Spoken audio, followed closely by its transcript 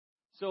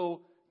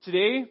So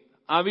today,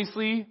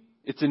 obviously,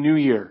 it's a new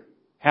year.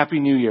 Happy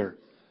New Year.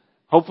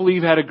 Hopefully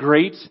you've had a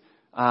great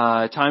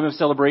time of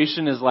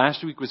celebration, as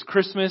last week was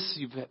Christmas.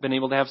 You've been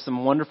able to have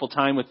some wonderful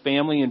time with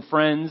family and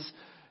friends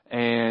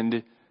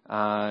and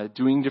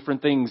doing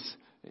different things.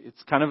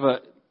 It's kind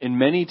of in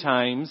many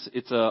times,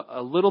 it's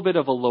a little bit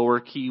of a lower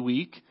key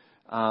week.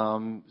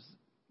 Often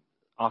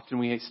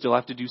we still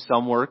have to do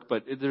some work,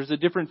 but there's a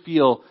different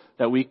feel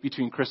that week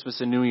between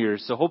Christmas and New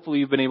Year's. So hopefully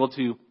you've been able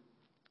to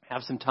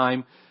have some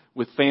time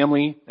with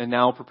family and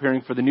now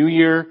preparing for the new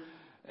year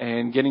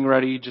and getting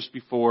ready just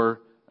before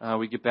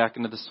we get back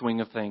into the swing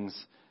of things.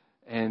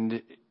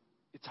 And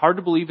it's hard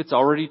to believe it's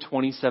already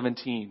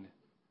 2017.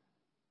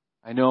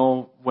 I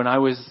know when I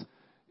was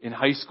in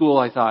high school,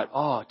 I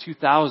thought,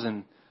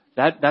 2000,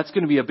 that's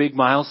going to be a big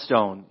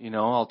milestone. You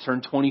know, I'll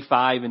turn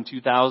 25 in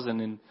 2000,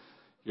 and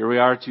here we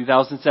are,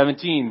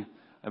 2017.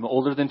 I'm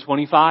older than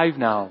 25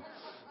 now.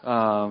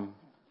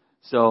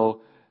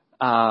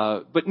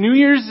 But New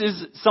Year's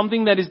is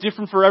something that is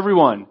different for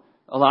everyone.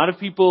 A lot of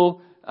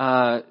people,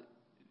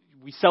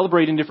 we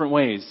celebrate in different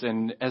ways.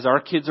 And as our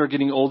kids are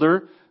getting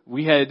older,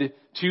 we had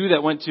two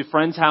that went to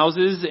friends'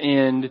 houses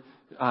and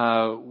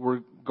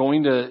were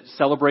going to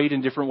celebrate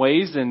in different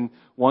ways. And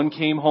one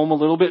came home a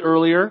little bit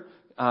earlier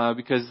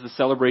because the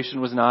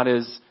celebration was not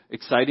as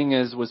exciting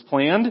as was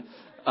planned.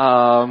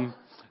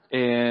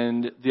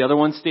 And the other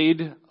one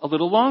stayed a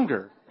little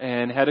longer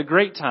and had a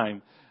great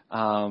time.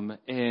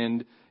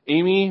 And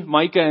Amy,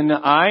 Micah, and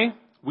I,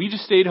 we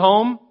just stayed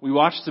home. We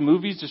watched some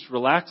movies, just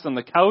relaxed on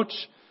the couch,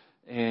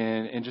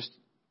 and just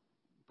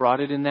brought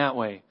it in that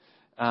way.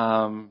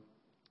 And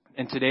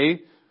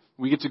today,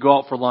 we get to go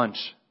out for lunch.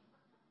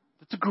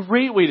 It's a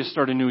great way to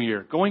start a new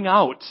year, going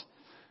out.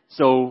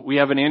 So we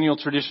have an annual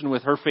tradition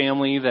with her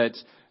family that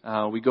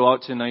we go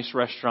out to a nice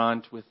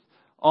restaurant with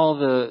all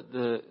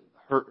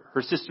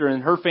her sister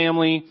and her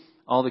family,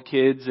 all the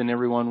kids and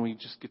everyone. We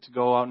just get to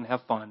go out and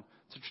have fun.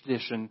 It's a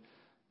tradition.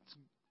 It's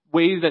a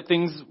way that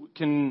things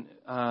can,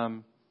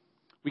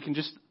 we can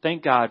just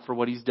thank God for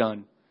what He's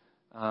done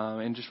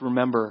and just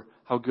remember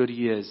how good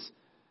He is.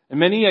 And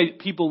many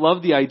people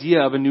love the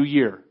idea of a new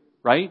year,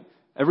 right?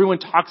 Everyone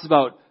talks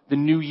about the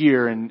new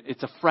year, and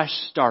it's a fresh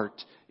start.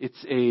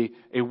 It's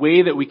a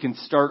way that we can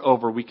start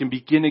over. We can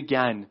begin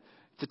again.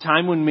 It's a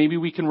time when maybe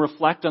we can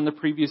reflect on the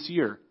previous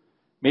year.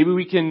 Maybe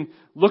we can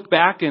look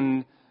back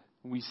and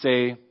we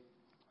say,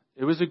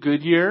 it was a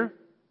good year.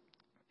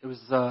 It was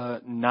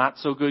a not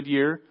so good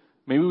year.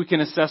 Maybe we can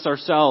assess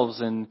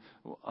ourselves and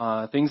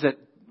things that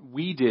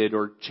we did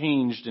or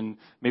changed, and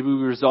maybe we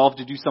resolve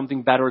to do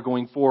something better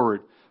going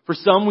forward. For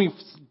some, we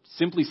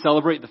simply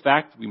celebrate the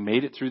fact that we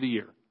made it through the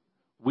year.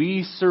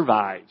 We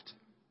survived,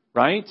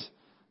 right?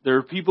 There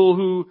are people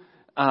who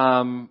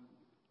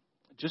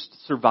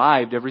just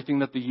survived everything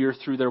that the year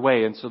threw their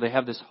way, and so they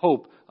have this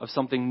hope of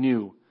something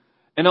new.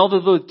 And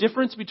although the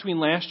difference between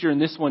last year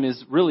and this one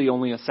is really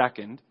only a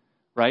second,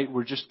 right?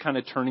 We're just kind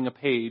of turning a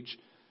page.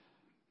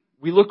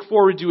 We look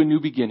forward to a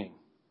new beginning.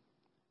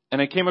 And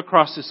I came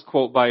across this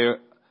quote by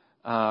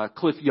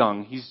Cliff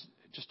Young. He's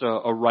just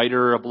a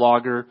writer, a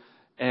blogger,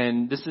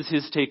 and this is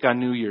his take on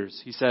New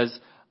Year's. He says,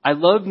 "I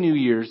love New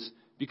Year's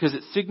because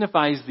it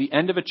signifies the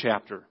end of a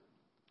chapter,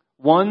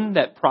 one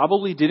that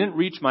probably didn't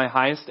reach my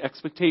highest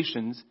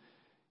expectations,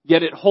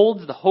 yet it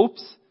holds the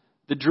hopes,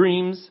 the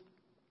dreams,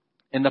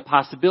 and the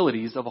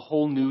possibilities of a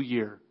whole new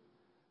year.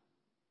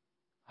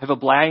 I have a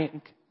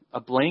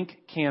blank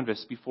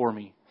canvas before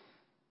me.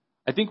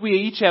 I think we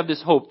each have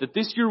this hope that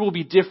this year will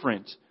be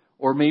different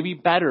or maybe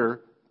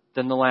better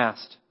than the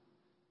last.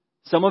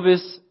 Some of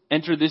us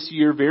enter this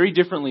year very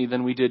differently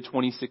than we did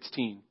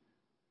 2016.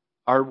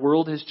 Our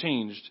world has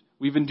changed.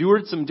 We've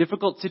endured some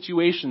difficult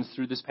situations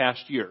through this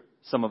past year,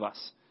 some of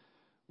us.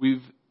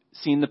 We've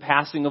seen the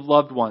passing of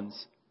loved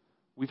ones.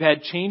 We've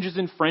had changes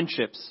in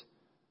friendships.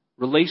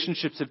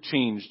 Relationships have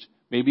changed,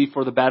 maybe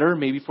for the better,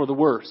 maybe for the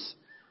worse.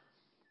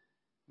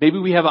 Maybe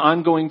we have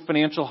ongoing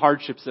financial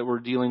hardships that we're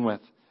dealing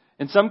with.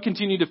 And some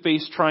continue to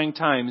face trying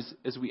times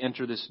as we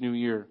enter this new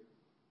year.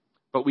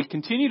 But we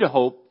continue to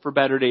hope for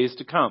better days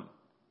to come.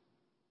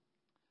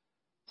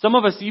 Some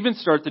of us even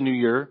start the new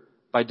year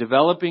by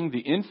developing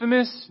the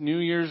infamous New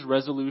Year's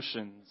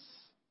resolutions.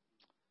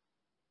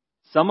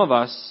 Some of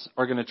us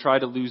are going to try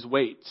to lose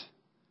weight,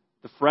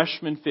 the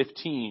freshman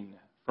 15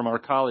 from our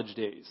college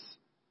days.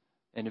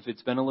 And if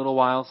it's been a little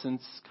while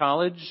since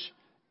college,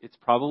 it's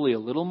probably a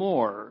little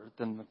more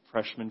than the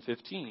freshman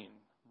 15,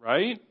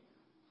 right?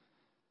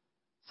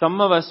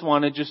 Some of us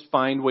want to just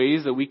find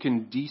ways that we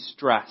can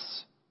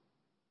de-stress.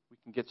 We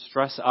can get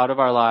stress out of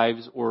our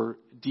lives or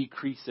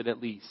decrease it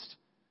at least.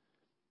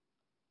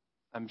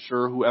 I'm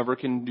sure whoever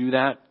can do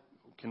that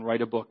can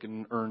write a book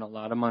and earn a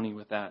lot of money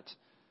with that.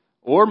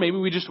 Or maybe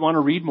we just want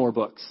to read more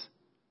books.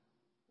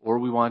 Or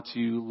we want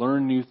to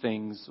learn new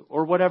things,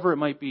 or whatever it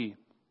might be.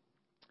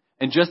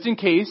 And just in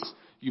case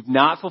you've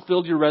not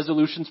fulfilled your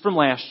resolutions from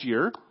last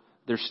year,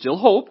 there's still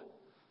hope.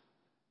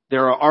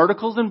 There are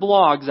articles and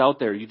blogs out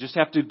there. You just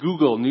have to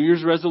Google New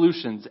Year's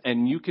resolutions,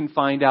 and you can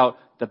find out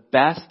the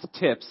best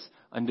tips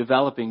on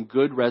developing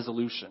good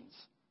resolutions.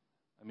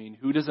 I mean,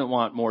 who doesn't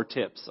want more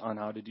tips on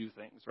how to do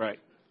things, right?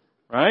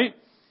 Right?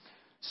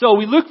 So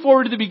we look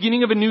forward to the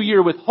beginning of a new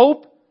year with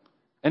hope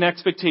and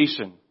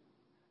expectation.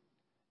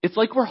 It's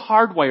like we're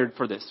hardwired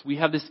for this. We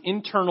have this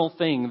internal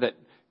thing that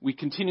we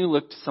continue to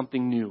look to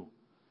something new.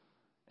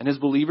 And as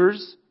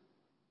believers,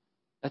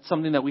 that's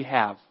something that we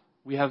have.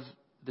 We have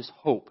this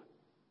hope,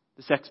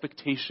 this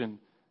expectation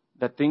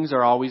that things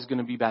are always going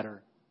to be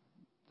better.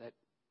 That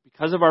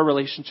because of our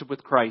relationship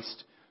with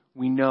Christ,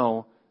 we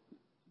know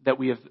that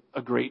we have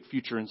a great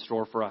future in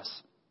store for us.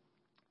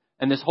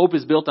 And this hope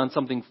is built on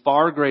something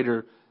far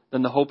greater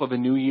than the hope of a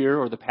new year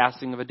or the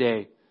passing of a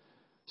day.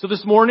 So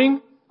this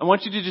morning, I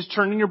want you to just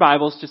turn in your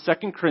Bibles to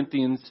 2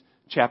 Corinthians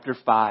chapter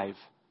 5,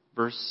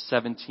 verse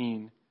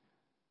 17.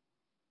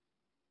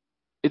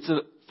 It's a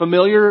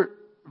familiar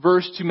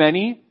verse to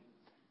many,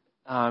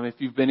 if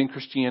you've been in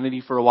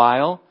Christianity for a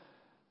while.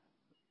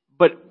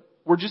 But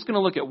we're just going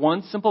to look at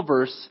one simple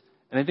verse,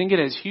 and I think it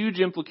has huge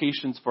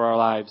implications for our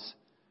lives.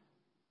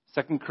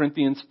 2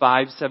 Corinthians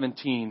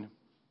 5:17.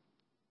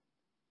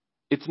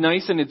 It's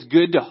nice and it's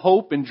good to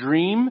hope and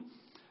dream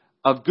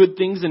of good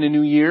things in a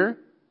new year.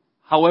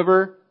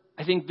 However,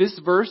 I think this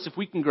verse, if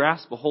we can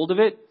grasp a hold of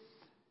it,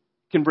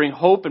 can bring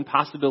hope and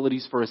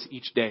possibilities for us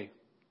each day.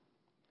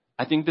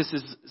 I think this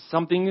is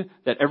something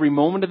that every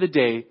moment of the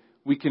day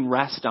we can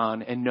rest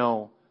on and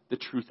know the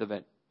truth of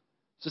it.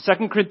 So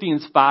 2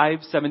 Corinthians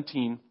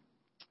 5:17,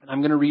 and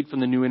I'm going to read from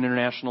the New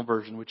International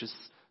Version, which is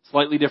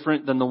slightly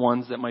different than the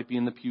ones that might be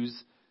in the pews.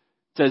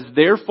 It says,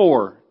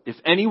 "Therefore, if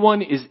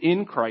anyone is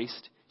in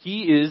Christ,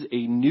 he is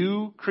a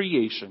new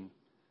creation.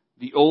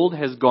 The old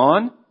has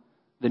gone,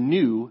 the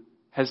new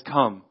has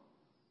come."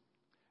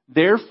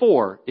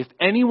 Therefore, if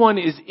anyone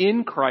is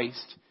in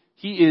Christ,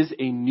 he is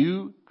a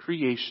new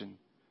creation.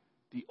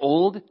 The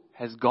old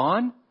has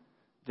gone,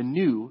 the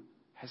new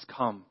has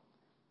come.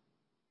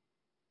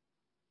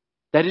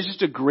 That is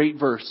just a great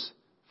verse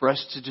for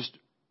us to just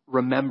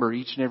remember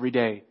each and every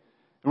day.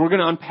 And we're going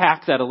to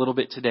unpack that a little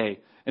bit today.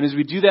 And as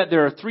we do that,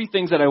 there are three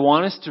things that I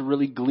want us to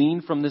really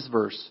glean from this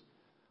verse.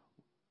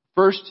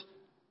 First,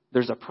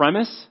 there's a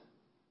premise.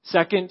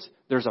 Second,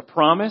 there's a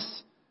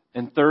promise.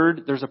 And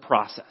third, there's a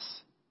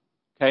process.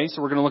 Okay,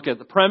 so we're going to look at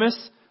the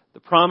premise, the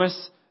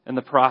promise, and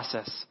the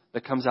process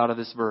that comes out of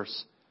this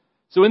verse.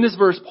 So in this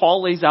verse,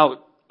 Paul lays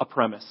out a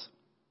premise.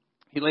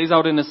 He lays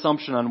out an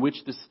assumption on which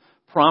this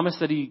promise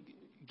that he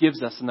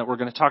gives us and that we're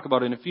going to talk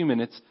about in a few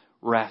minutes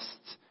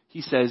rests.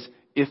 He says,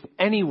 if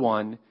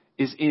anyone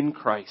is in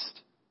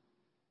Christ.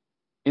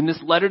 In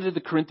this letter to the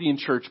Corinthian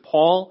church,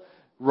 Paul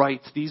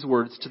writes these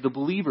words to the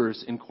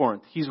believers in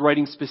Corinth. He's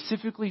writing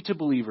specifically to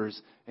believers,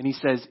 and he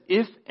says,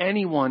 if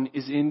anyone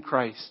is in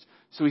Christ.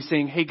 So he's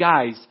saying, hey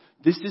guys,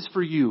 this is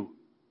for you.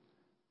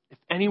 If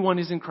anyone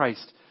is in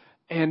Christ.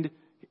 And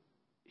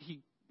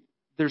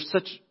there's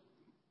such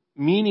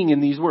meaning in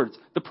these words.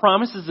 The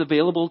promise is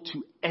available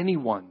to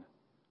anyone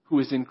who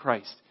is in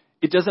Christ.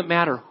 It doesn't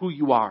matter who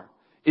you are.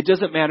 It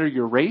doesn't matter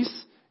your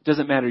race. It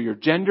doesn't matter your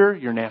gender,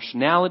 your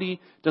nationality.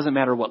 It doesn't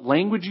matter what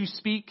language you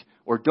speak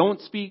or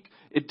don't speak.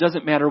 It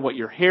doesn't matter what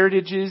your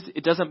heritage is.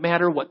 It doesn't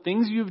matter what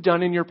things you've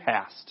done in your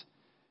past.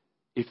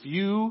 If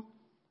you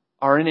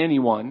are in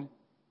anyone,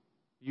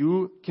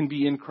 you can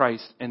be in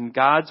Christ. And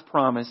God's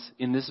promise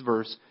in this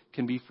verse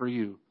can be for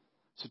you.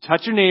 So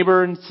touch your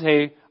neighbor and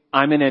say,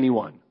 I'm in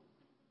anyone.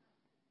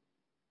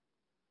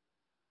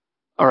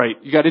 All right,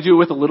 you got to do it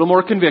with a little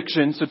more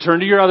conviction. So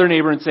turn to your other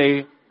neighbor and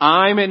say,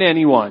 I'm in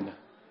anyone.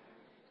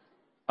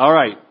 All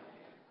right.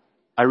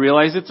 I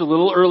realize it's a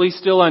little early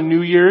still on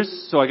New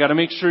Year's, so I got to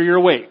make sure you're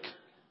awake.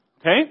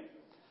 Okay?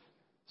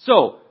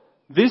 So,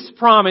 this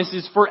promise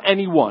is for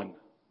anyone.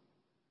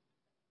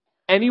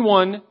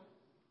 Anyone,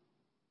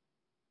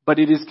 but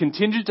it is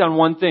contingent on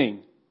one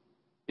thing.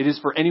 It is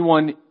for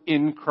anyone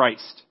in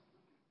Christ.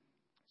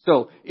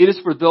 So, it is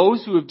for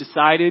those who have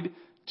decided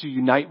to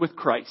unite with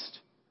Christ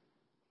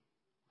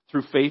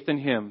through faith in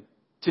Him.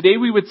 Today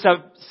we would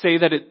say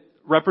that it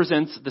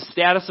represents the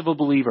status of a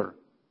believer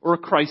or a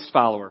Christ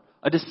follower,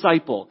 a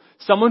disciple,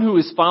 someone who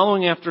is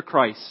following after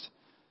Christ.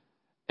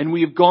 And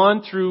we have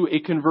gone through a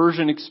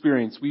conversion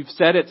experience. We've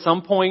said at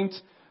some point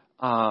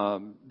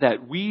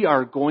that we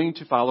are going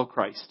to follow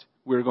Christ.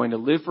 We're going to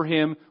live for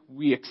Him.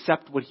 We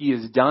accept what He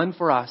has done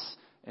for us,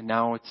 and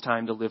now it's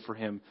time to live for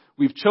Him.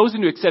 We've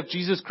chosen to accept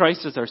Jesus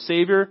Christ as our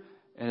Savior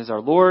and as our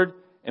Lord,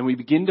 and we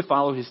begin to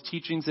follow His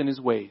teachings and His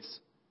ways.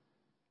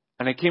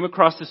 And I came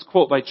across this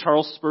quote by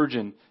Charles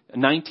Spurgeon, a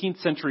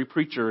 19th century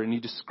preacher, and he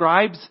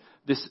describes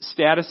this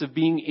status of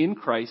being in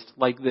Christ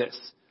like this.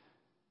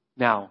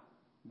 Now,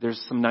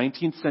 there's some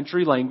 19th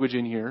century language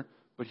in here,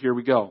 but here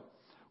we go.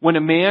 When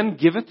a man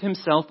giveth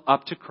himself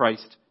up to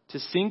Christ, to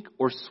sink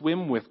or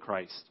swim with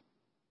Christ.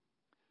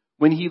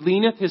 When he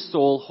leaneth his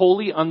soul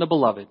wholly on the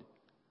beloved.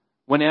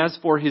 When as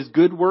for his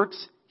good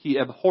works, he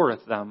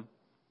abhorreth them.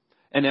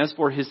 And as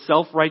for his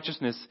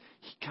self-righteousness,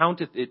 he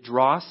counteth it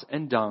dross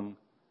and dung.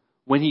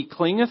 When he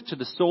clingeth to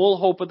the sole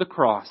hope of the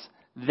cross,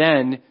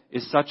 then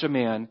is such a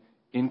man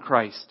in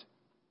Christ.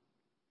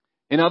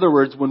 In other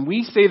words, when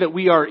we say that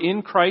we are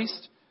in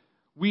Christ,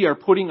 we are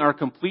putting our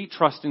complete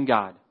trust in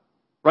God.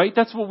 Right?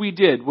 That's what we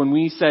did when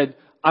we said,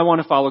 I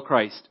want to follow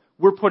Christ.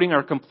 We're putting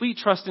our complete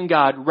trust in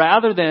God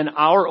rather than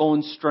our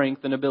own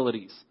strength and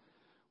abilities.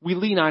 We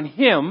lean on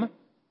Him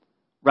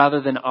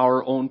rather than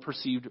our own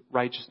perceived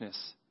righteousness.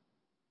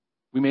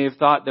 We may have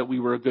thought that we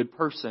were a good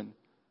person,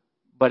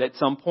 but at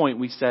some point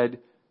we said,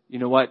 you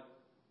know what?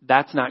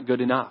 That's not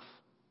good enough.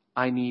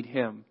 I need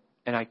Him,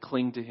 and I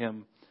cling to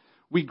Him.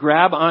 We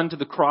grab onto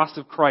the cross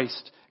of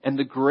Christ and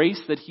the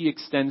grace that He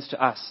extends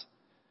to us.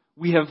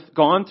 We have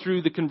gone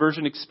through the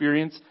conversion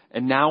experience,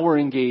 and now we're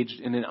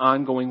engaged in an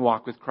ongoing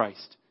walk with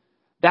Christ.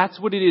 That's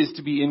what it is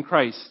to be in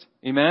Christ.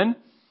 Amen?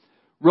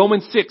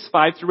 Romans 6,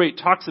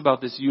 5-8 talks about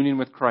this union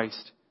with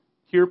Christ.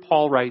 Here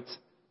Paul writes,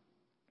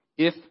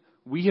 if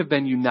we have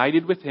been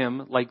united with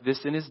Him like this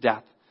in His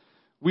death,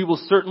 we will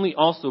certainly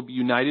also be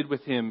united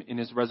with Him in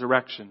His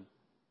resurrection.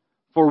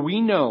 For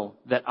we know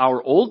that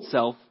our old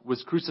self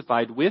was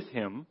crucified with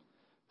Him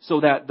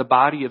so that the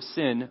body of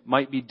sin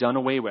might be done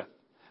away with,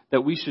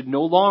 that we should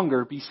no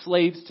longer be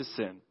slaves to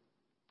sin.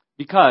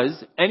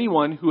 Because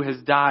anyone who has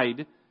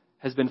died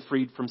has been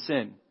freed from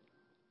sin.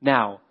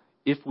 Now,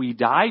 if we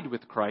died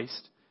with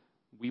Christ,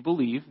 we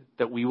believe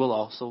that we will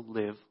also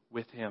live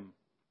with Him.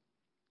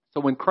 So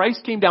when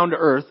Christ came down to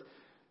earth,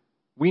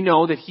 we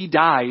know that He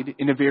died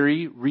in a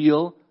very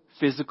real,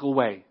 physical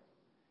way.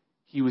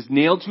 He was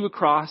nailed to a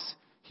cross.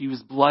 He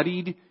was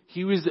bloodied.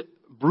 He was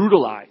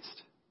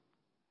brutalized.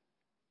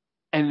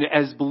 And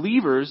as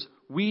believers,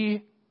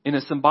 we, in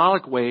a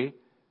symbolic way,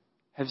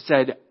 have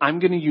said, I'm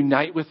going to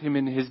unite with Him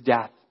in His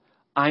death.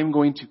 I'm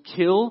going to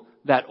kill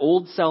that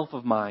old self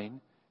of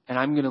mine, and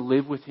I'm going to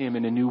live with Him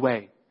in a new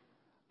way.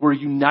 We're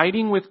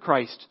uniting with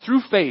Christ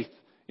through faith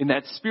in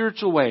that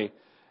spiritual way,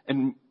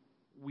 and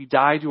we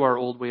die to our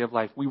old way of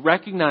life. We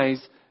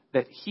recognize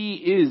that He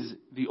is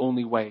the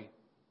only way.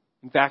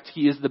 In fact,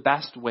 He is the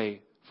best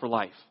way for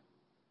life.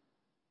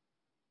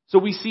 So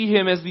we see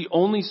Him as the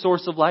only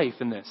source of life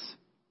in this.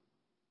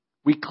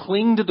 We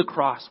cling to the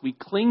cross. We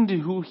cling to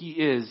who He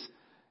is.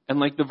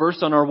 And like the verse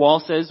on our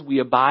wall says, we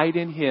abide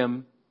in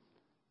Him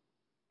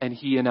and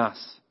He in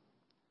us.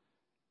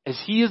 As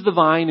He is the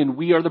vine and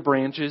we are the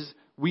branches,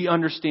 we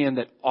understand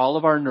that all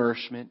of our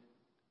nourishment,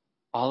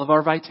 all of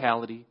our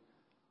vitality,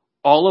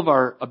 all of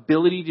our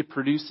ability to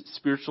produce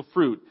spiritual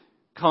fruit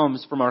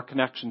comes from our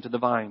connection to the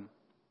vine.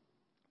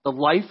 The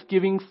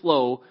life-giving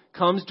flow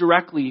comes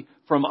directly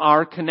from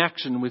our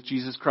connection with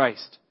Jesus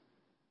Christ.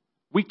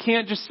 We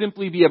can't just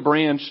simply be a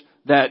branch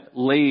that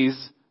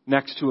lays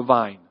next to a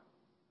vine.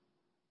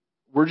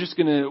 We're just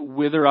going to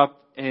wither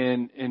up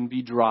and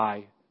be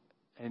dry,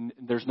 and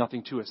there's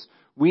nothing to us.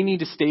 We need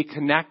to stay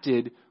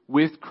connected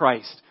with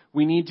Christ.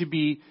 We need to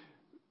be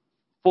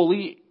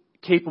fully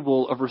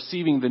capable of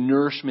receiving the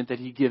nourishment that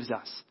He gives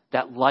us,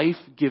 that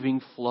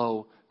life-giving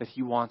flow that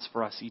He wants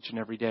for us each and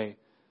every day.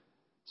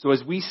 So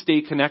as we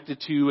stay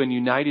connected to and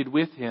united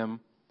with Him,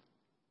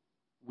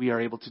 we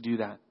are able to do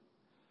that.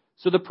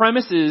 So the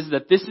premise is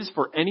that this is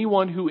for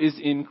anyone who is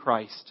in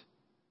Christ.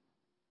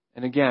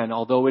 And again,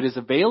 although it is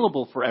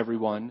available for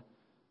everyone,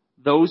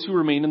 those who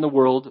remain in the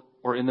world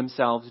or in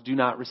themselves do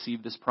not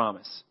receive this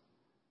promise.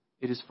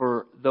 It is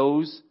for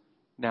those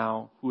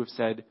now who have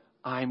said,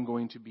 I'm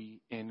going to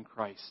be in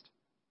Christ.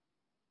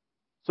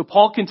 So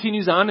Paul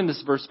continues on in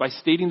this verse by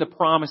stating the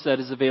promise that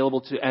is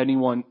available to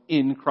anyone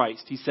in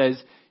Christ. He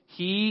says,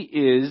 He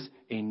is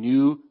a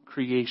new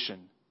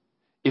creation.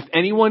 If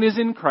anyone is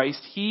in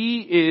Christ,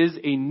 he is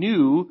a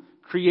new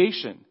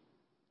creation.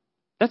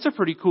 That's a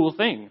pretty cool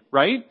thing,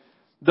 right?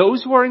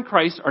 Those who are in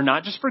Christ are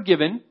not just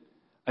forgiven.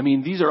 I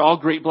mean, these are all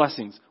great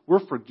blessings.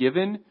 We're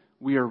forgiven.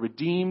 We are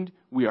redeemed.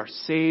 We are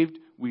saved.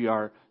 We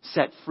are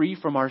set free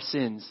from our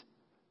sins.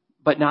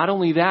 But not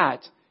only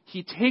that,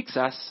 He takes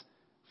us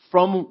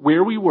from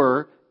where we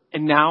were,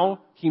 and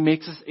now He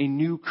makes us a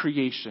new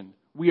creation.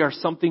 We are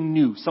something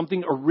new,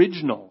 something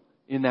original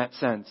in that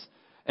sense.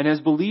 And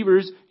as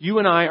believers, you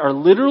and I are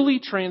literally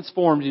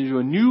transformed into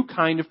a new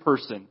kind of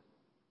person.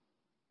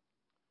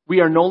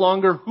 We are no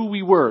longer who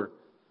we were.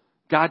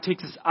 God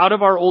takes us out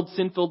of our old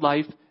sin-filled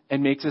life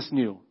and makes us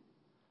new.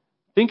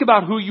 Think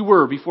about who you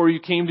were before you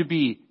came to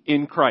be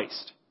in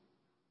Christ.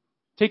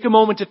 Take a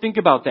moment to think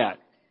about that.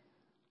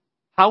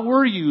 How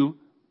were you,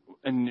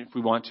 and if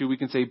we want to, we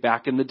can say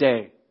back in the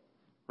day,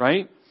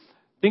 right?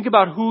 Think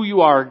about who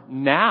you are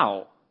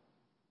now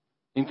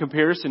in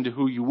comparison to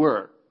who you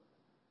were.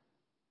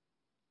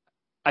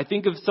 I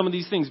think of some of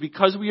these things.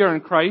 Because we are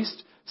in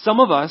Christ, some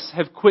of us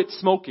have quit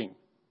smoking.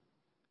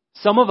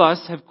 Some of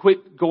us have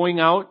quit going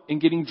out and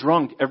getting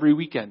drunk every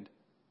weekend.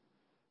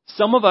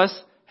 Some of us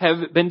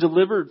have been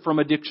delivered from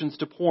addictions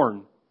to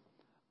porn.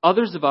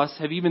 Others of us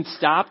have even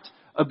stopped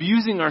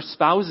abusing our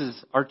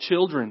spouses, our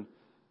children.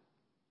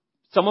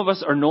 Some of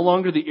us are no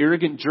longer the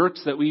arrogant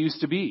jerks that we used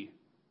to be.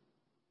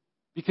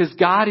 Because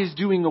God is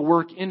doing a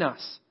work in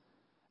us.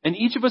 And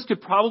each of us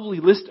could probably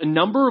list a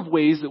number of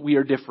ways that we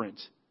are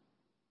different.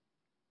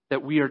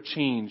 That we are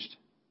changed.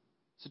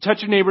 So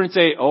touch your neighbor and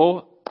say,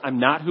 oh, I'm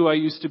not who I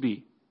used to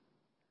be.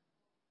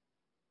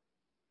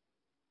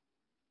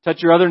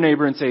 Touch your other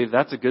neighbor and say,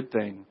 that's a good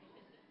thing.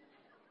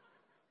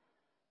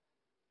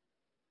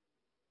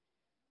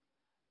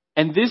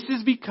 And this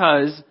is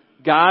because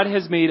God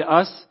has made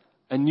us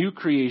a new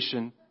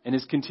creation and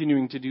is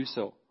continuing to do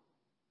so.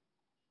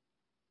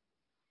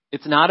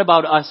 It's not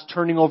about us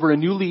turning over a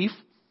new leaf.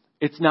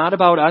 It's not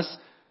about us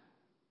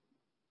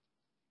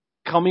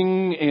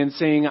coming and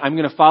saying, I'm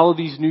going to follow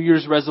these New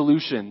Year's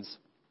resolutions.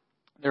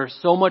 There's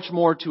so much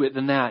more to it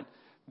than that.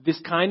 This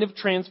kind of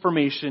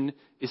transformation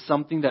is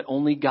something that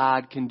only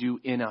God can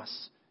do in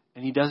us.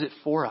 And He does it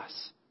for us.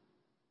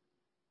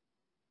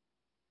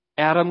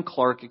 Adam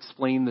Clarke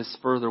explained this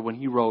further when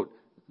he wrote,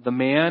 "The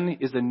man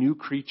is a new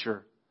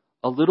creature,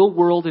 a little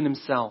world in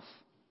himself.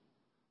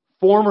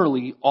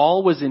 Formerly,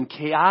 all was in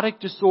chaotic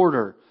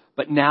disorder,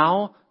 but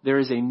now there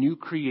is a new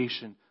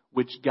creation,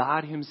 which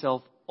God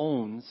Himself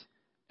owns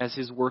as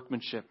His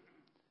workmanship,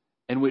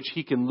 and which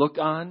He can look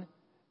on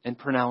and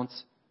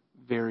pronounce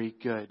very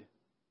good."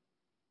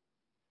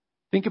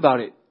 Think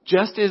about it.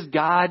 Just as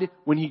God,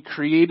 when He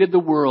created the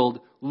world,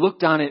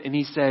 looked on it and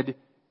He said,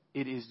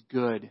 "It is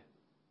good."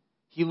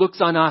 He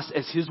looks on us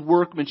as His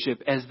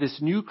workmanship, as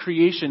this new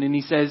creation, and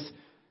He says,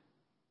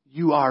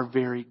 "You are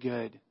very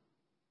good."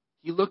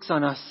 He looks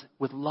on us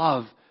with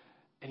love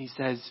and He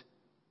says,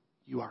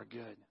 "You are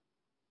good."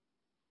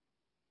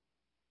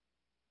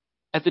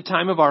 At the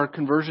time of our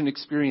conversion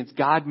experience,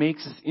 God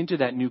makes us into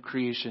that new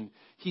creation.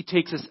 He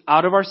takes us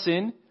out of our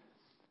sin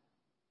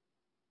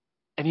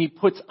and He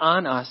puts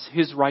on us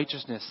His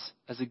righteousness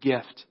as a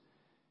gift.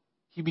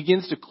 He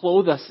begins to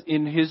clothe us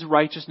in His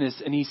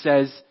righteousness and He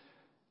says,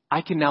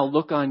 I can now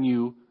look on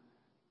you.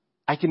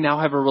 I can now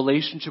have a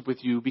relationship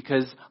with you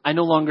because I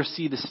no longer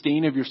see the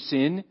stain of your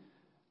sin.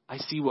 I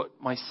see what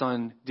my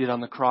Son did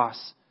on the cross.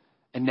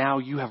 And now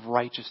you have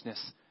righteousness.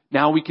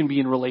 Now we can be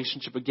in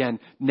relationship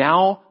again.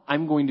 Now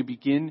I'm going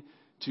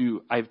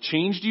to I've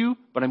changed you,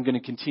 but I'm going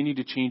to continue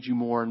to change you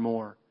more and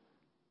more.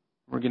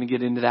 We're going to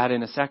get into that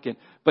in a second.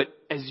 But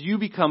as you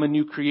become a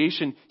new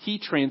creation, He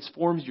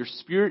transforms your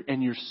spirit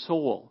and your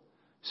soul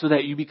so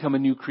that you become a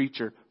new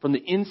creature from the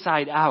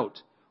inside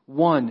out.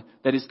 One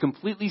that is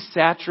completely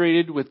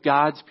saturated with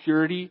God's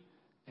purity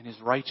and His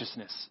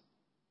righteousness,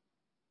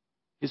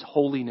 His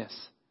holiness.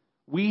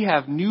 We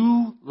have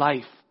new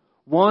life,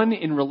 one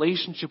in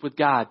relationship with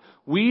God.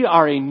 We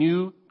are a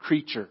new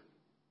creature.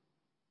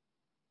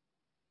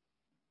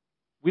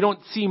 We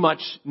don't see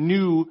much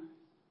new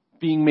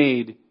being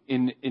made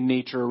in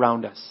nature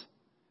around us.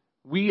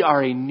 We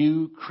are a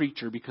new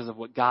creature because of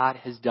what God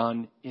has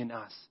done in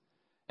us.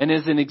 And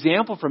as an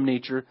example from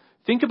nature,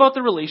 think about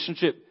the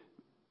relationship,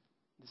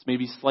 this may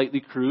be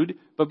slightly crude,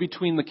 but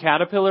between the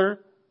caterpillar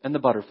and the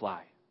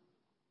butterfly.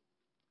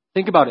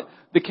 Think about it.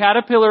 The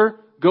caterpillar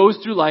goes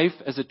through life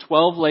as a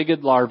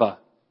 12-legged larva.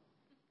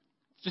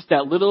 It's just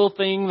that little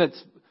thing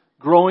that's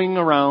growing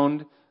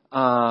around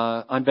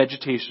on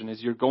vegetation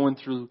as you're going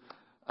through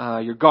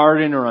your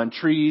garden or on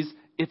trees.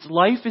 Its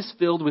life is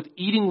filled with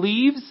eating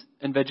leaves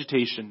and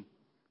vegetation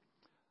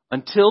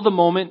until the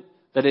moment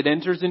that it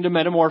enters into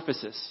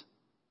metamorphosis.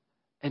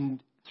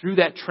 And through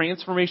that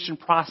transformation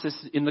process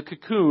in the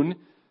cocoon,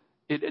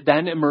 it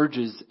then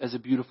emerges as a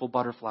beautiful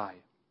butterfly.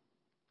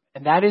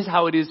 And that is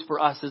how it is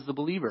for us as the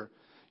believer.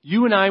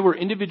 You and I were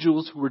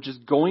individuals who were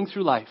just going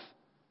through life.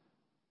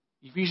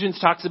 Ephesians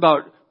talks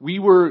about we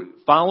were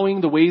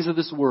following the ways of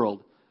this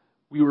world.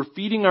 We were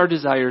feeding our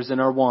desires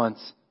and our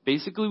wants.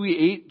 Basically, we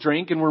ate,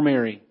 drank, and were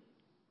merry.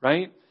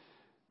 Right?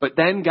 But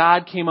then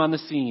God came on the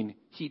scene.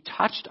 He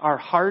touched our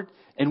heart,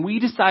 and we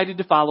decided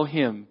to follow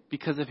Him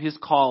because of His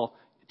call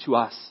to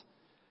us.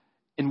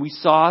 And we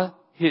saw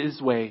His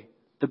way,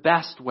 the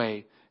best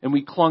way, and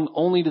we clung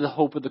only to the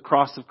hope of the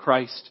cross of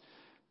Christ.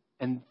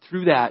 And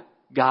through that,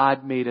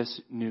 God made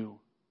us new.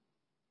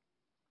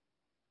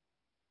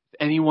 If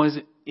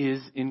anyone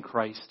is in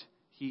Christ,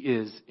 he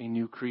is a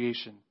new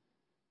creation.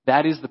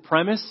 That is the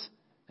premise,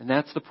 and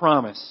that's the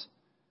promise.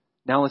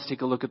 Now let's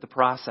take a look at the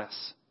process.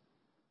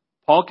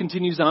 Paul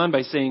continues on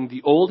by saying,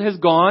 the old has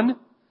gone,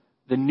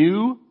 the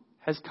new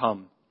has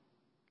come.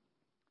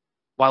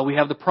 While we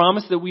have the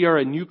promise that we are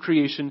a new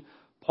creation,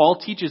 Paul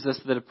teaches us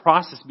that a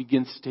process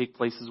begins to take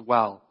place as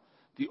well.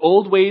 The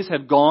old ways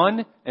have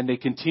gone and they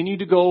continue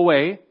to go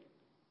away.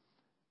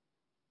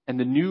 And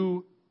the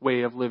new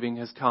way of living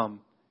has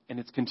come and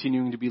it's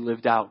continuing to be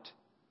lived out.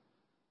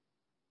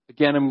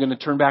 Again, I'm going to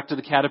turn back to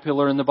the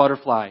caterpillar and the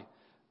butterfly.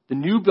 The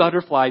new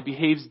butterfly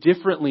behaves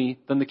differently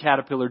than the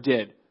caterpillar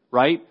did,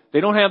 right? They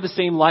don't have the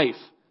same life.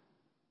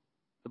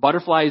 The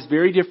butterfly is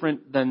very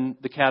different than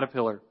the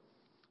caterpillar.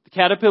 The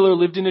caterpillar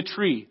lived in a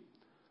tree,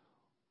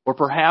 or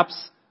perhaps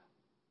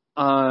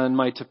on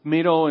my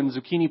tomato and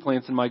zucchini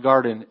plants in my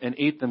garden and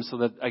ate them so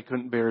that I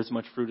couldn't bear as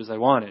much fruit as I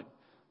wanted.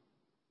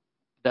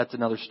 That's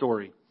another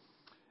story.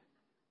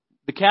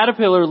 The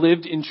caterpillar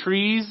lived in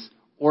trees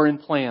or in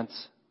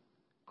plants,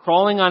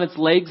 crawling on its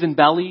legs and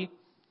belly,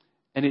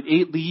 and it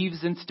ate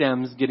leaves and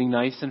stems, getting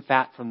nice and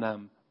fat from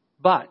them.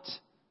 But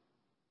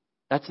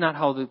that's not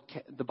how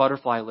the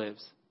butterfly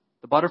lives.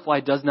 The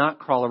butterfly does not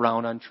crawl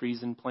around on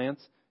trees and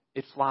plants.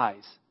 It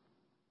flies.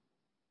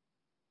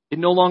 It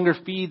no longer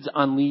feeds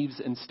on leaves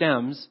and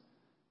stems.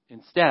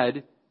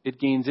 Instead, it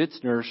gains its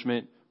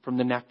nourishment from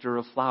the nectar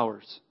of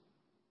flowers.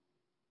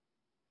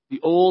 The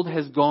old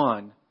has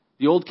gone.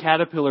 The old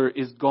caterpillar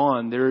is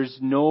gone. There is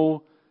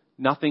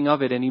nothing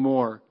of it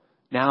anymore.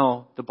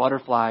 Now the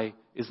butterfly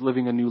is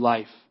living a new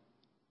life.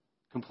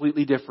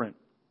 Completely different.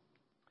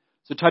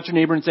 So touch your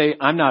neighbor and say,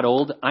 I'm not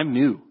old, I'm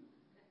new.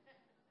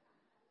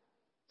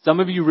 Some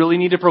of you really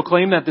need to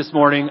proclaim that this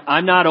morning.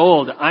 I'm not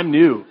old, I'm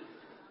new.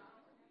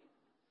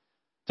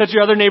 Touch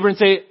your other neighbor and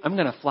say, I'm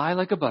going to fly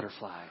like a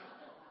butterfly.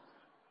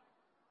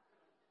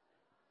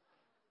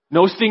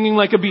 No stinging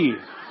like a bee.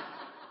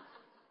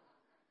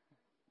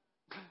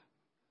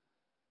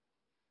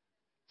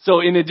 So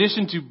in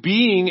addition to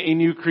being a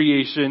new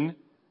creation,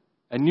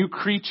 a new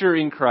creature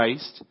in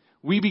Christ,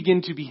 we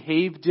begin to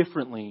behave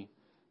differently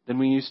than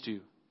we used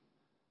to.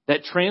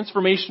 That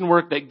transformation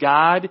work that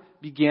God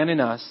began in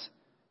us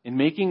in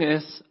making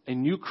us a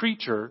new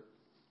creature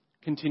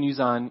continues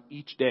on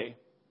each day.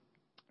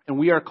 And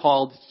we are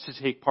called to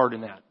take part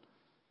in that.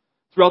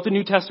 Throughout the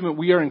New Testament,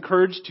 we are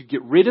encouraged to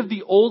get rid of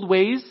the old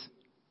ways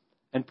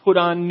and put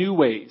on new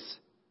ways,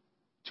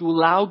 to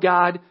allow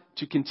God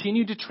to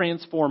continue to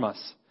transform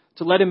us,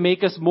 to let Him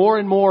make us more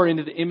and more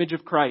into the image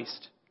of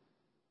Christ.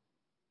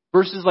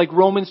 Verses like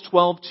Romans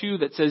 12:2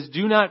 that says,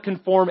 do not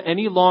conform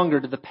any longer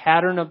to the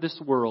pattern of this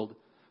world,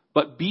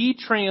 but be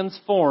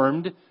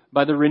transformed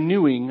by the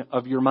renewing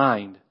of your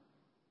mind.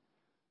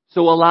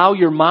 So allow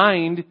your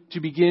mind to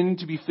begin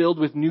to be filled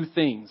with new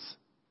things.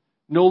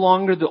 No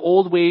longer the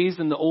old ways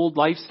and the old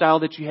lifestyle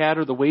that you had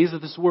or the ways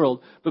of this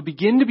world, but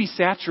begin to be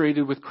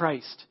saturated with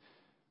Christ,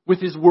 with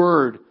His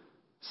Word,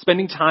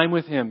 spending time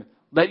with Him.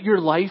 Let your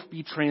life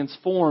be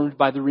transformed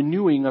by the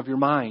renewing of your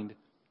mind.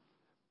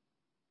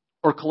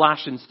 Or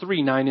Colossians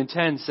 3:9 and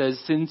 10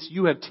 says, since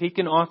you have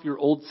taken off your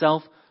old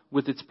self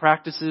with its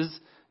practices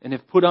and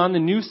have put on the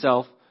new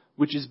self,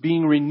 which is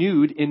being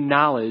renewed in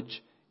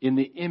knowledge in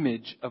the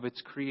image of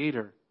its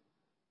Creator.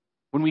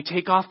 When we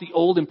take off the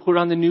old and put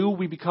on the new,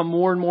 we become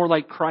more and more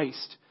like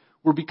Christ.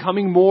 We're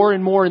becoming more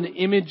and more in the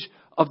image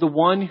of the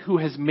one who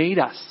has made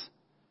us.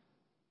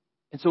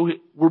 And so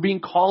we're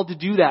being called to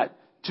do that,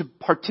 to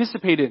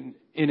participate in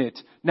it.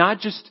 Not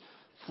just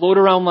float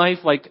around life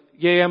like,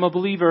 yay, I'm a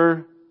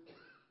believer.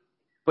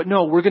 But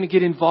no, we're going to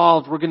get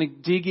involved. We're going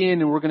to dig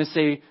in and we're going to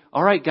say,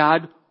 all right,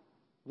 God,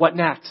 what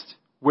next?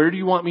 Where do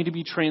you want me to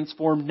be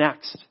transformed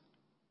next?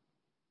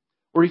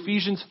 Or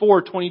Ephesians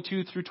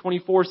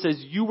 4:22-24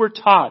 says, you were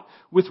taught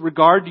with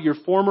regard to your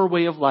former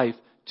way of life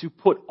to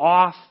put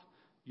off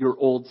your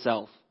old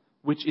self,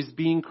 which is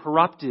being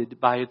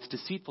corrupted by its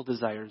deceitful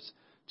desires,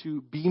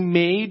 to be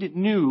made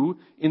new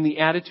in the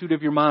attitude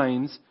of your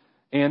minds,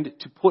 and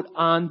to put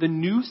on the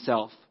new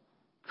self,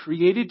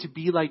 created to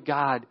be like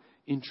God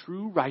in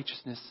true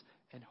righteousness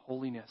and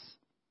holiness.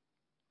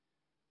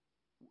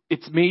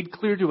 It's made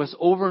clear to us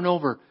over and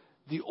over,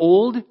 the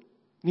old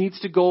needs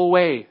to go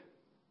away.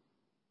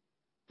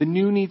 The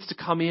new needs to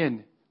come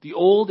in. The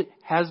old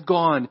has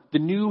gone. The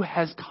new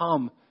has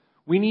come.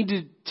 We need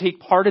to take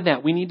part in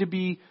that. We need to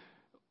be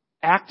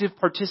active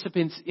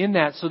participants in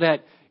that so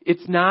that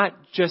it's not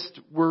just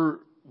we're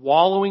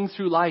wallowing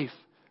through life,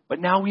 but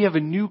now we have a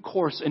new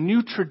course, a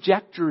new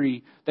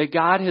trajectory that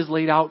God has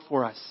laid out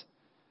for us.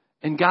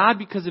 And God,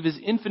 because of His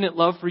infinite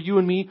love for you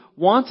and me,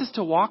 wants us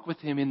to walk with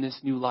Him in this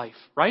new life,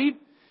 right?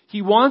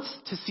 He wants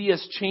to see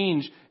us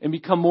change and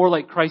become more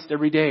like Christ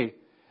every day.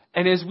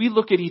 And as we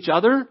look at each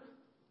other,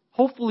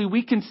 hopefully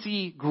we can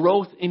see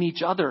growth in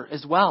each other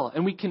as well.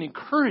 And we can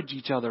encourage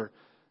each other.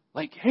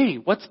 Like, hey,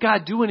 what's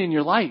God doing in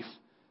your life?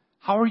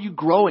 How are you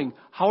growing?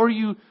 How are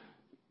you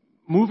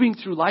moving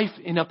through life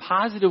in a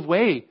positive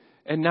way?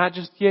 And not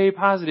just, yay,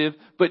 positive,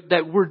 but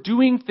that we're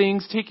doing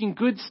things, taking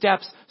good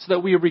steps so that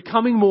we are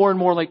becoming more and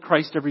more like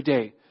Christ every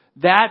day.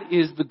 That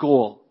is the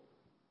goal.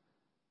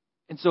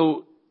 And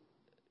so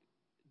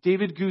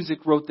David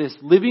Guzik wrote this,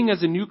 living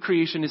as a new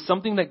creation is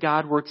something that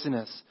God works in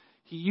us.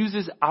 He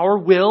uses our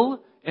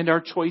will and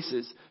our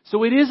choices.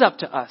 So it is up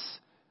to us.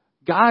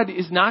 God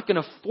is not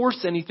going to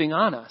force anything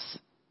on us.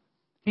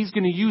 He's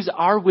going to use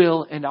our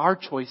will and our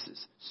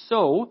choices.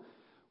 So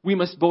we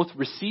must both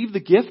receive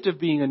the gift of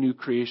being a new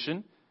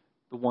creation,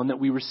 the one that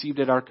we received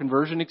at our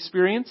conversion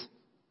experience,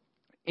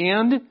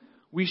 and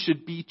we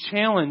should be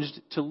challenged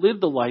to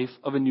live the life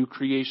of a new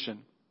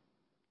creation.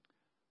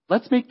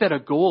 Let's make that a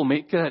goal,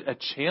 make that a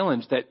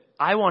challenge that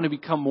I want to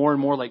become more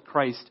and more like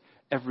Christ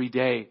every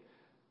day.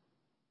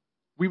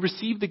 We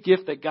receive the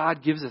gift that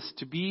God gives us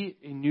to be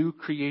a new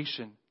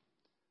creation.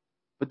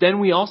 But then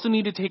we also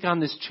need to take on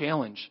this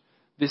challenge,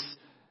 this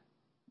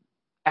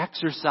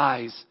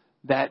exercise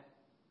that,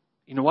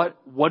 you know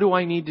what do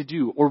I need to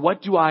do? Or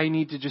what do I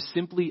need to just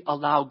simply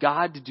allow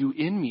God to do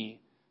in me?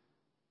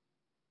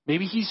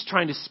 Maybe He's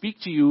trying to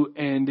speak to you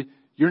and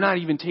you're not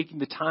even taking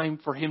the time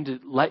for Him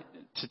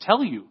to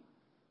tell you.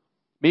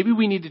 Maybe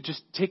we need to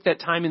just take that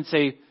time and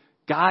say,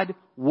 God,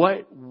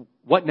 what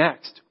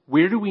next?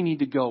 Where do we need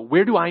to go?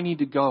 Where do I need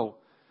to go?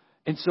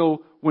 And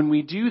so when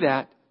we do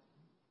that,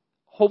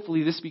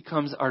 hopefully this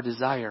becomes our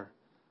desire.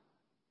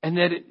 And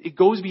that it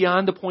goes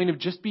beyond the point of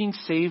just being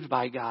saved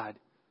by God.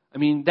 I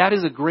mean, that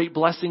is a great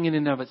blessing in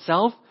and of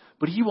itself,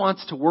 but He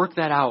wants to work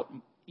that out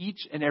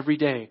each and every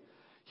day.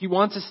 He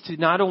wants us to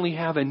not only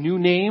have a new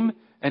name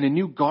and a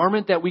new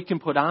garment that we can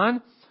put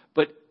on,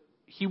 but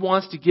He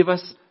wants to give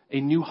us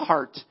a new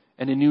heart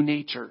and a new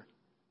nature.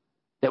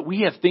 That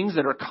we have things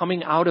that are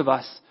coming out of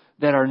us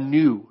that are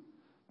new.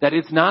 That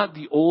it's not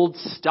the old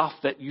stuff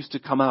that used to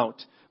come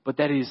out, but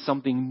that it is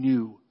something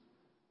new.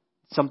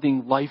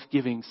 Something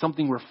life-giving,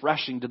 something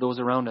refreshing to those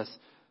around us.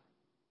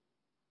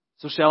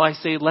 So shall I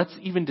say, let's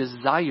even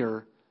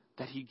desire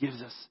that He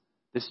gives us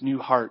this new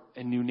heart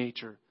and new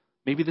nature.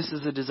 Maybe this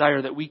is a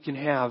desire that we can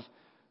have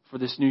for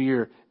this new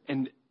year.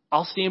 And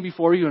I'll stand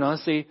before you and I'll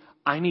say,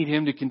 I need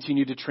Him to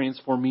continue to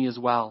transform me as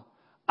well.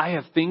 I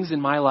have things in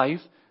my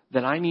life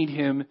that I need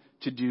Him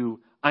to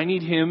do. I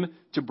need Him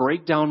to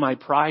break down my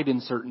pride in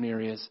certain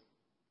areas.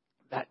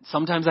 That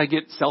sometimes I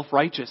get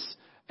self-righteous,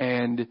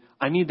 and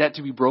I need that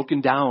to be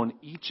broken down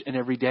each and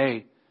every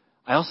day.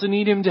 I also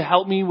need Him to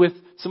help me with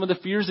some of the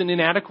fears and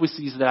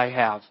inadequacies that I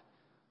have,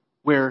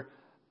 where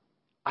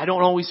I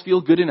don't always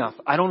feel good enough.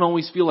 I don't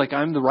always feel like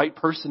I'm the right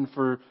person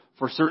for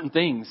certain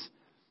things.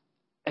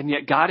 And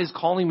yet God is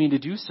calling me to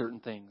do certain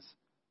things.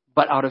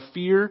 But out of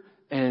fear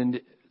and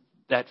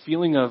that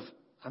feeling of,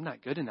 I'm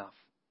not good enough,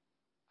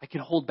 I can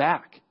hold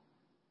back.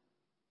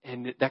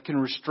 And that can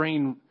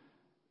restrain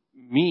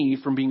me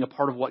from being a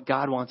part of what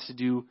God wants to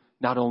do,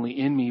 not only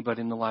in me, but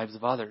in the lives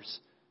of others.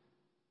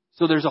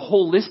 So there's a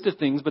whole list of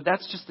things, but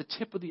that's just the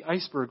tip of the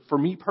iceberg for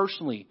me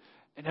personally.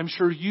 And I'm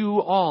sure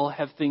you all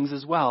have things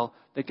as well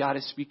that God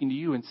is speaking to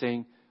you and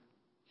saying,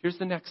 here's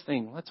the next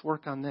thing. Let's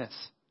work on this.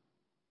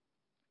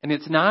 And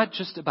it's not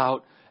just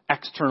about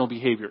external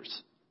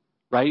behaviors,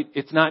 right?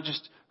 It's not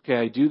just, okay,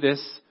 I do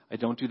this, I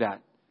don't do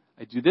that.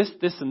 I do this,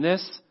 this, and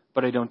this,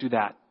 but I don't do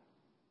that.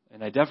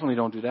 And I definitely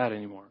don't do that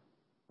anymore,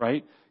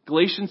 right?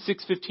 Galatians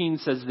 6:15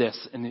 says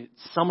this, and it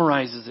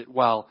summarizes it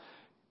well.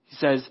 He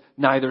says,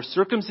 neither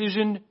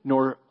circumcision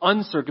nor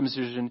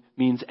uncircumcision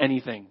means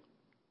anything.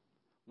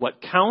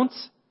 What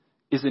counts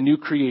is a new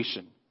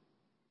creation.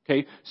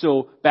 Okay,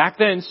 so back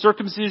then,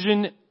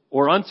 circumcision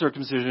or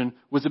uncircumcision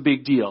was a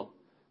big deal.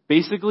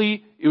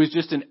 Basically, it was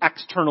just an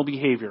external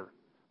behavior.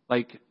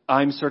 Like,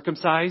 I'm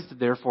circumcised,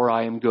 therefore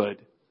I am good.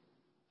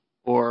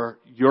 Or,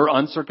 you're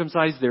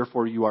uncircumcised,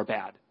 therefore you are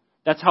bad.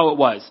 That's how it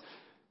was.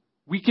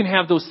 We can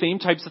have those same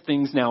types of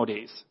things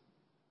nowadays,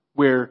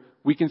 where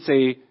we can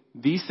say,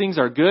 these things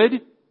are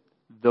good,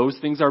 those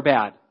things are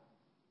bad.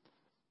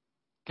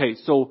 Okay,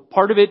 so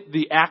part of it,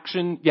 the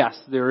action, yes,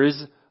 there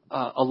is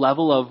a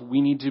level of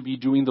we need to be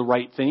doing the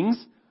right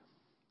things,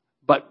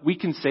 but we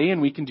can say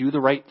and we can do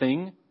the right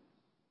thing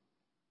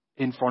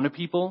in front of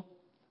people,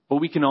 but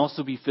we can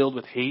also be filled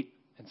with hate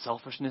and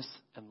selfishness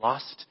and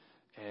lust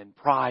and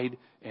pride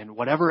and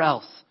whatever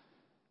else.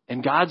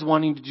 And God's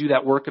wanting to do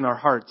that work in our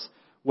hearts.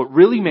 What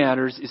really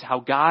matters is how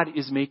God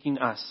is making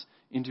us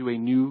into a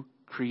new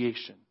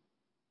creation.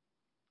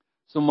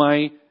 So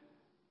my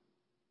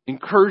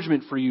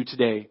encouragement for you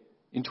today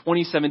in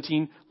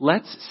 2017,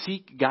 let's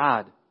seek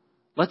God.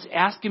 Let's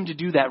ask Him to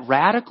do that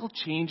radical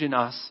change in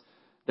us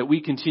that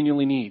we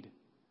continually need.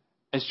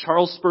 As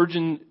Charles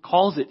Spurgeon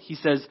calls it, he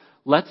says,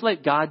 let's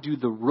let God do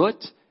the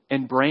root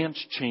and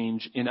branch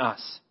change in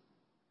us.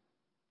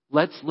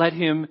 Let's let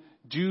Him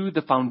do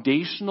the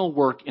foundational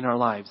work in our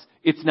lives.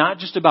 It's not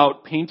just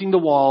about painting the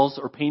walls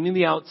or painting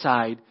the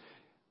outside.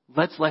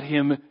 Let's let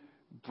Him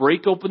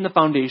break open the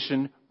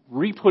foundation,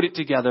 re-put it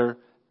together,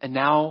 and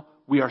now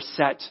we are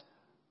set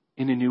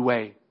in a new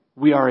way.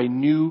 We are a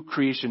new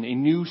creation, a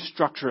new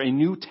structure, a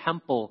new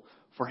temple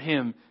for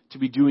Him to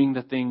be doing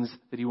the things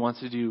that He wants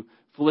to do.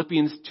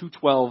 Philippians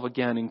 2:12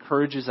 again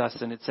encourages us,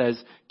 and it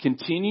says,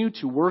 continue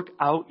to work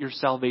out your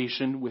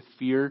salvation with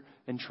fear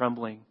and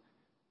trembling.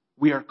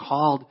 We are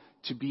called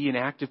to be an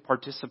active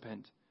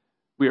participant.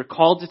 We are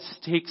called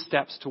to take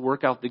steps to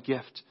work out the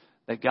gift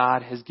that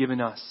God has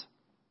given us.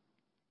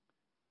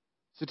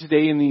 So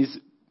today in these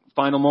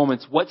final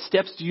moments, what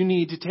steps do you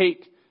need to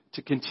take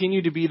to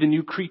continue to be the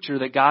new creature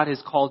that God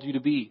has called you to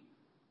be?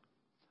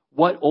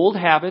 What old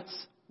habits,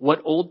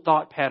 what old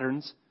thought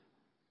patterns,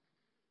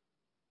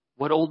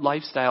 what old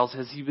lifestyles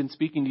has He been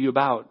speaking to you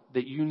about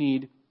that you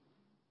need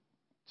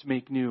to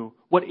make new?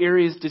 What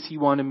areas does He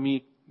want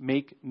to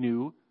make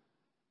new?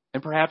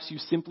 And perhaps you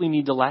simply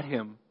need to let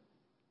Him.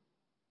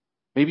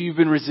 Maybe you've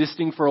been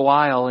resisting for a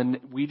while and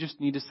we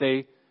just need to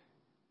say,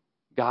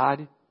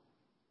 God,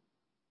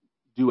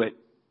 do it.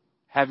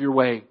 Have your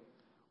way.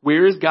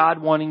 Where is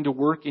God wanting to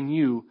work in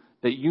you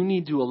that you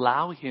need to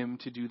allow Him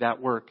to do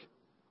that work?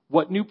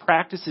 What new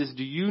practices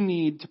do you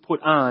need to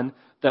put on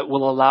that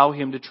will allow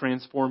Him to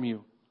transform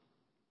you?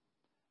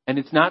 And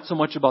it's not so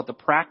much about the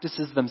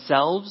practices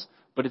themselves,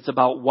 but it's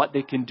about what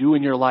they can do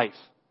in your life.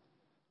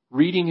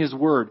 Reading His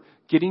Word,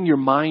 getting your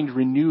mind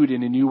renewed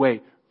in a new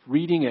way,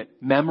 reading it,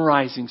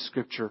 memorizing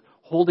Scripture,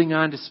 holding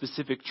on to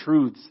specific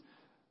truths.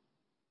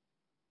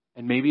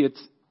 And maybe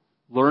it's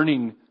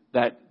learning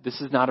that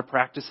this is not a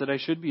practice that I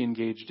should be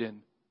engaged in.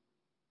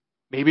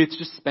 Maybe it's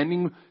just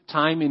spending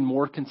time in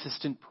more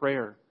consistent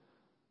prayer.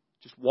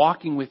 Just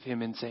walking with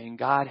Him and saying,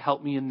 God,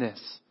 help me in this.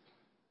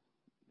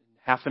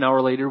 Half an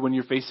hour later when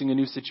you're facing a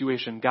new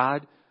situation,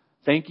 God,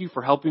 thank you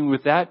for helping me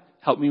with that.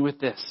 help me with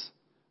this.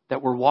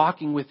 That we're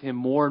walking with Him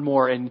more and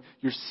more, and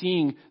you're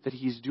seeing that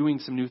He's doing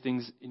some new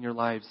things in your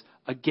lives.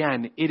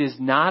 Again, it is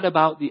not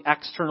about the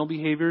external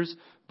behaviors,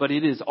 but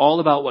it is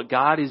all about what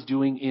God is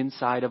doing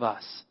inside of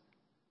us,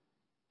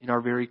 in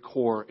our very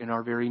core, in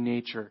our very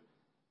nature.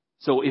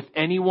 So if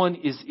anyone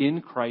is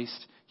in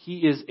Christ,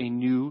 he is a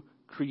new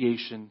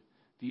creation.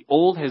 The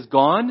old has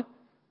gone,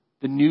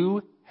 the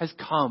new has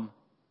come.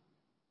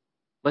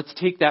 Let's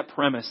take that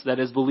premise that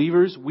as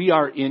believers, we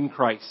are in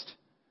Christ.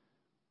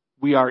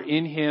 We are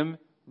in Him.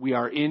 We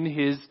are in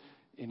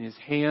His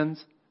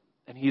hands,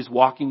 and He is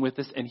walking with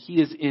us, and He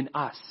is in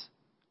us,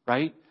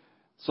 right?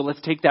 So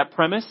let's take that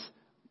premise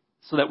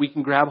so that we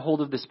can grab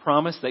hold of this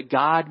promise that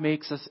God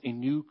makes us a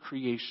new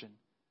creation.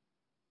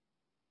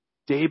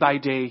 Day by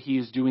day, He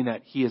is doing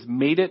that. He has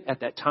made it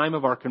at that time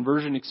of our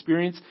conversion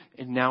experience,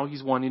 and now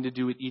He's wanting to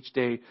do it each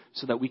day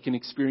so that we can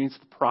experience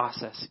the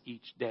process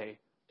each day.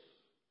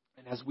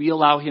 And as we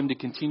allow Him to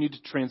continue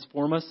to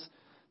transform us,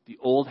 the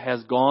old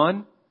has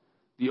gone,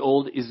 the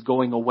old is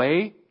going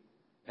away,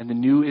 and the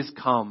new is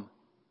come.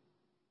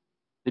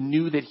 The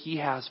new that He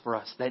has for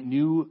us, that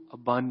new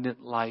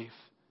abundant life.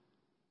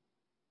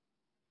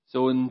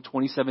 So in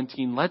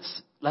 2017,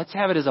 let's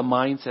have it as a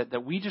mindset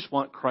that we just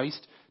want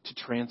Christ to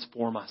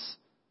transform us.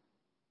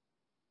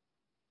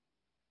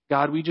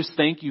 God, we just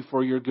thank You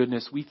for Your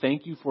goodness. We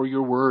thank You for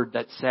Your word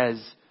that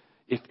says,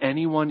 if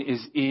anyone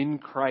is in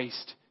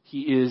Christ,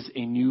 he is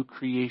a new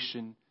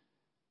creation.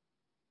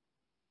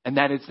 And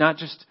that it's not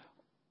just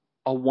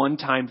a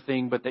one-time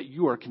thing, but that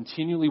You are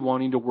continually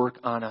wanting to work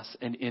on us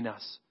and in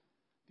us.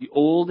 The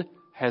old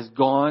has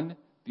gone.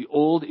 The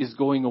old is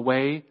going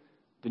away.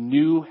 The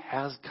new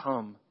has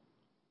come.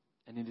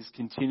 And it is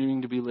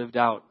continuing to be lived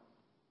out.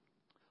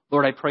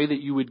 Lord, I pray that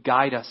You would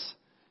guide us.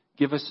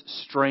 Give us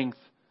strength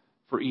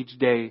for each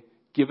day.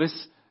 Give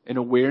us an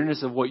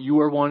awareness of what You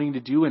are wanting to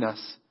do in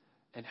us.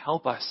 And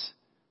help us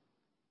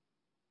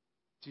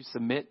to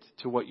submit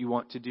to what You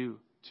want to do.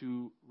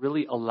 To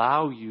really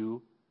allow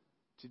You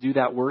to do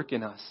that work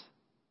in us.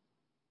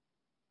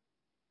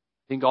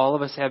 I think all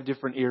of us have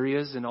different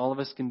areas and all of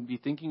us can be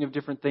thinking of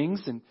different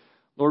things. And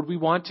Lord, we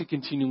want to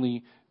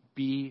continually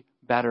be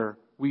better.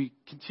 We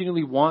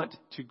continually want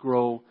to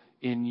grow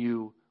in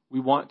You. We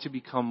want to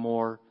become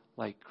more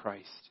like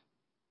Christ.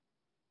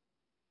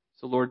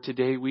 So Lord,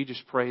 today we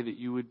just pray that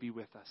You would be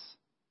with us.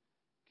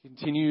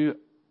 Continue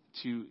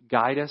to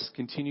guide us,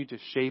 continue to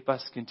shape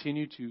us,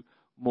 continue to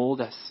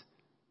mold us,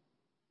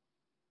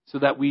 so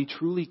that we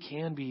truly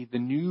can be the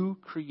new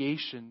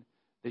creation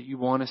that You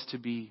want us to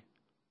be.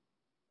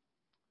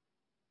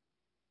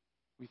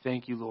 We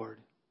thank You, Lord.